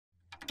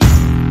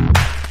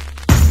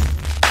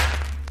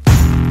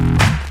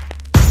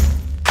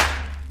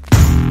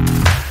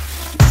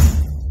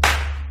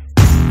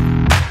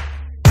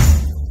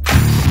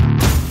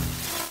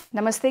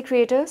Namaste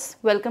creators,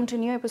 welcome to a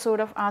new episode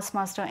of Ask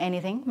Master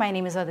Anything. My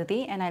name is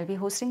Aditi and I'll be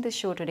hosting this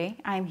show today.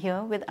 I am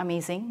here with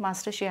amazing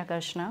Master Shri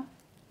Akarshana.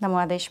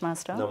 Namo Adesh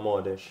Master.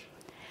 Namo Adesh.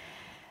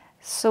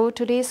 So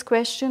today's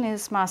question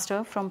is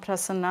Master from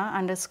Prasanna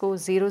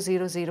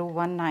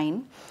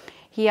 _00019.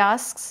 He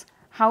asks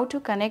how to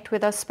connect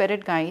with our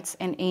spirit guides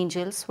and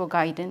angels for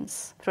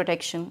guidance,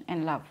 protection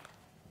and love.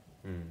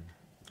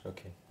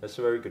 Okay, that's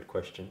a very good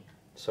question.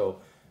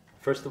 So,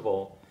 first of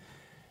all,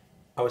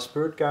 our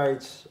spirit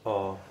guides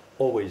are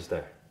always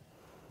there.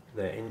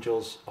 The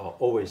angels are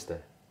always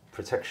there.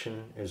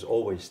 Protection is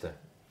always there.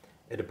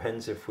 It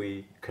depends if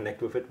we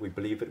connect with it, we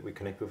believe it, we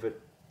connect with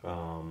it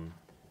on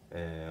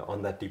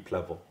that deep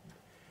level.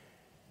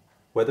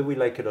 Whether we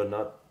like it or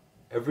not,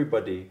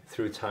 everybody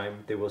through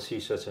time, they will see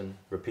certain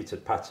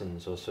repeated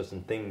patterns or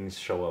certain things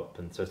show up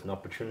and certain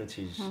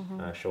opportunities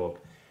show up.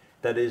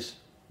 That is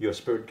your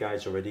spirit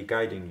guides already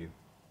guiding you.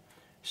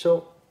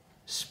 So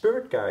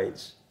spirit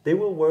guides, they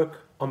will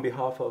work on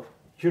behalf of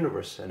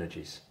universe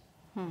energies.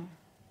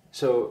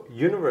 So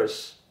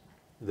universe,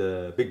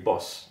 the big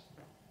boss,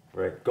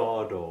 right,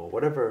 God or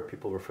whatever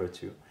people refer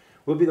to,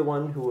 will be the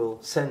one who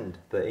will send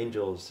the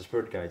angels, the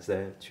spirit guides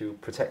there to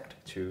protect,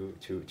 to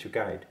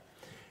guide.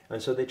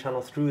 And so they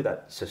channel through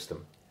that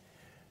system.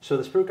 So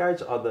the spirit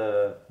guides are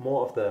the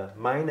more of the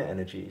minor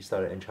energies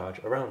that are in charge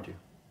around you.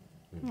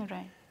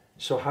 Right.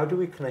 So how do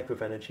we connect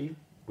with energy?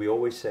 We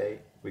always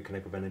say we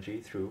connect with energy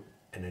through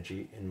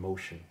energy in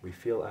motion. We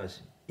feel as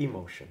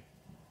emotion.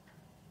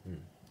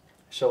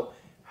 So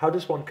how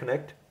does one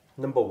connect?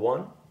 Number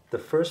one, the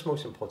first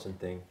most important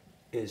thing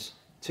is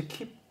to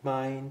keep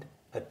mind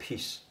at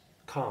peace,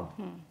 calm.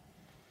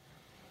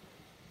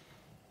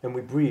 And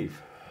we breathe.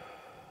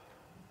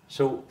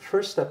 So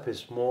first step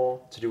is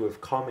more to do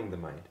with calming the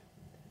mind.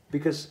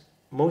 Because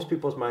most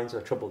people's minds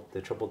are troubled.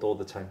 They're troubled all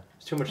the time.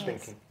 It's too much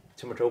thinking,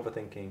 too much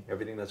overthinking,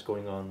 everything that's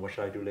going on. What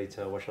shall I do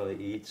later? What shall I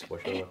eat?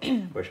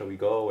 Where shall we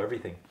go?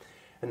 Everything.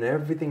 And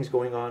everything's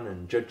going on,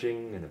 and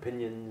judging and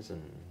opinions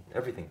and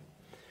everything.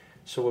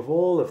 So with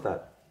all of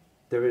that,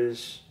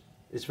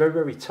 it's very,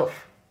 very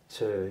tough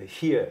to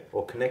hear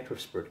or connect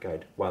with spirit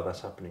guide while that's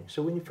happening.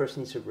 So when you first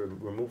need to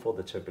remove all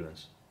the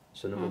turbulence.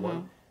 So number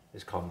one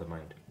is calm the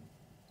mind.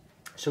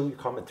 So you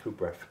calm it through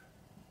breath.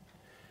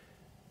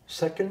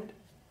 Second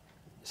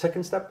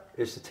step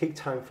is to take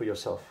time for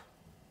yourself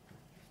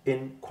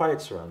in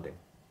quiet surrounding.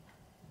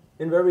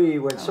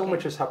 When so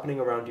much is happening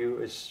around you,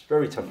 it's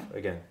very tough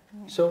again.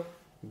 So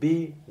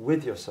be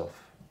with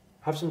yourself.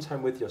 Have some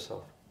time with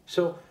yourself.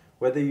 So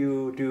whether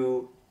you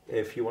do,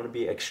 if you want to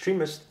be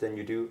extremist, then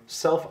you do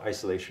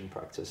self-isolation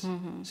practice.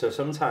 So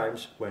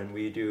sometimes when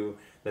we do,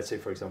 let's say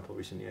for example,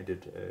 recently I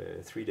did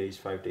 3 days,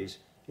 5 days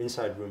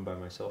inside room by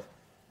myself,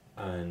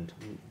 and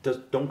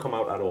don't come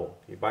out at all.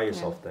 You're by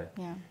yourself there.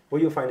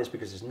 What you'll find is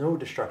because there's no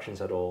distractions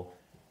at all,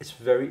 it's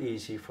very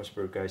easy for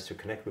spirit guides to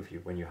connect with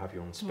you when you have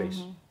your own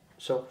space.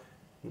 So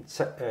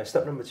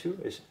step number 2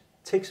 is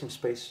take some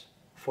space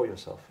for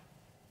yourself.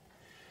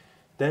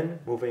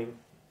 Then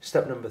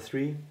step number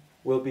 3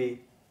 will be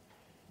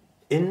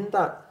in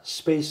that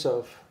space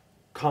of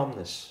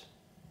calmness.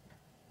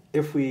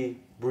 If we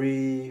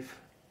breathe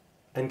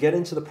and get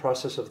into the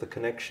process of the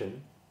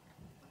connection,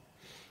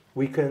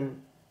 we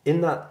can,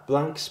 in that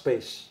blank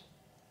space,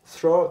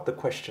 throw out the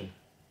question.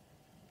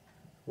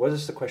 What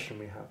is the question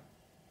we have?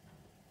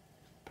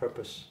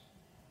 Purpose.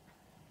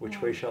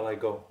 Which way shall I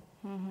go?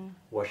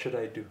 What should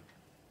I do?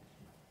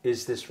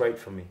 Is this right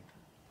for me?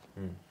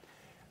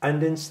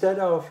 And instead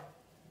of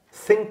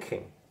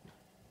thinking,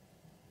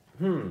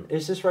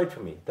 is this right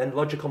for me? Then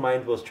logical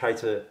mind will try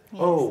to,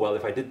 oh, well,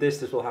 if I did this,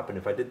 this will happen.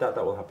 If I did that,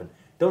 that will happen.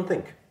 Don't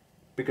think.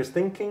 Because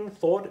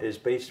thought is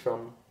based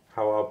from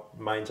how our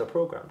minds are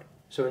programmed.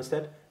 So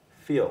instead,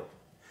 feel.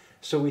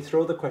 So we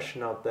throw the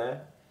question out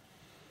there.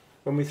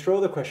 When we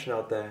throw the question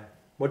out there,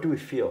 what do we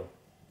feel?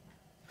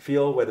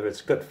 Feel whether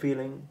it's gut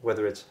feeling,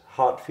 whether it's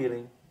heart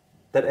feeling,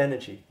 that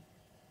energy.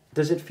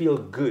 Does it feel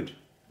good?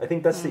 I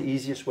think that's the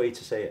easiest way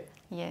to say it.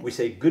 We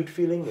say good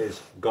feeling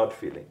is God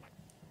feeling.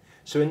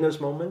 So in those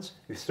moments,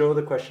 you throw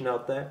the question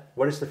out there,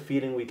 what is the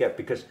feeling we get?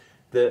 Because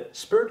the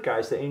spirit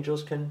guides, the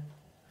angels, can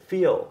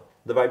feel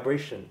the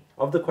vibration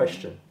of the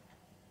question.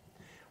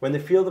 When they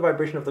feel the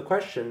vibration of the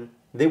question,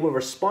 they will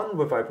respond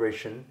with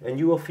vibration and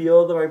you will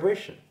feel the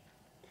vibration.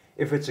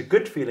 If it's a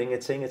good feeling,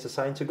 it's saying it's a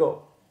sign to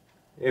go.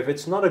 If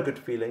it's not a good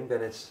feeling,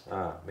 then it's,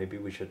 maybe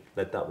we should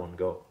let that one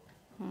go.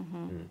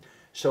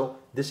 So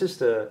this is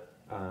the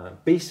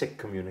basic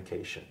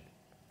communication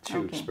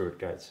to spirit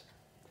guides.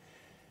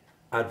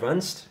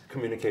 Advanced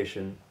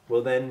communication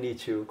will then need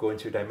to go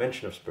into a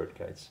dimension of spirit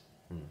guides.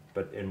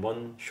 But in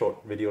one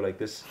short video like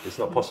this, it's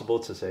not possible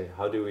to say,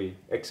 how do we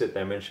exit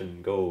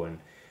dimension, go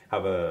and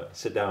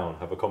sit down,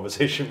 have a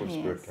conversation with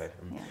spirit guide.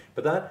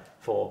 But that,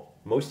 for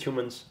most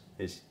humans,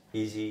 is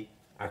easy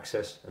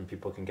access and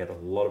people can get a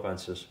lot of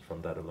answers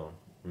from that alone.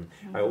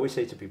 I always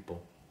say to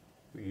people,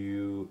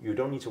 you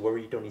don't need to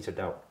worry, you don't need to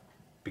doubt,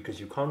 because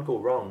you can't go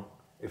wrong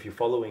if you're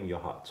following your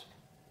heart.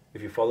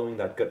 If you're following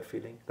that gut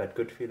feeling, that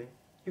good feeling,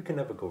 you can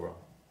never go wrong.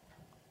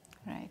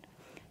 Right.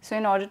 So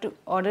in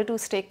order to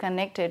stay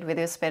connected with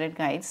your spirit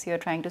guides, you're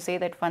trying to say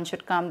that one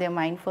should calm their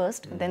mind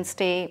first, then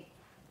stay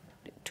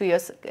to your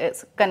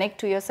connect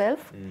to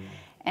yourself,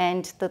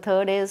 and the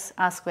third is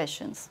ask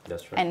questions.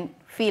 That's right. And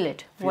feel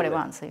it, whatever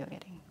answer you're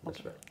getting.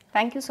 That's right.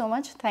 Thank you so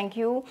much. Thank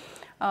you,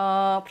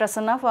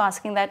 Prasanna, for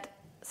asking that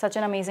such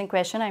an amazing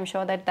question. I'm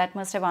sure that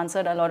must have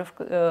answered a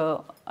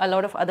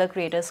lot of other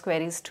creators'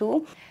 queries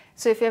too.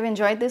 So if you have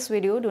enjoyed this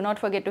video, do not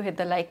forget to hit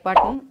the like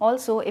button.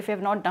 Also, if you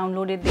have not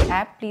downloaded the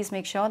app, please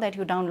make sure that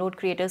you download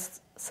Creators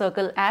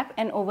Circle app,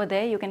 and over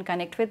there you can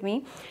connect with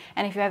me.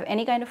 And if you have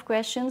any kind of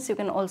questions, you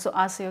can also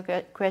ask your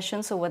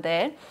questions over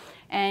there.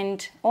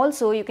 And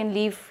also you can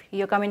leave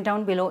your comment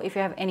down below if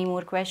you have any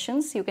more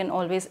questions. You can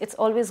always, it's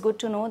always good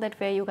to know that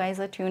where you guys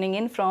are tuning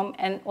in from,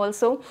 and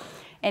also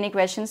any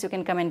questions you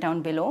can comment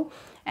down below.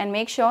 And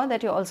make sure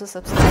that you're also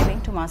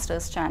subscribing to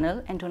Master's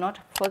channel, and do not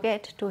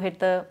forget to hit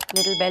the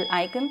little bell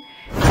icon.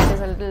 That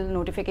is a little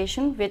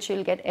notification which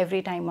you'll get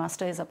every time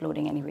Master is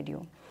uploading any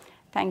video.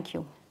 Thank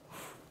you.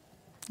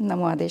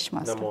 Namo Adesh,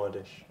 Master. Namo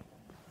Adesh.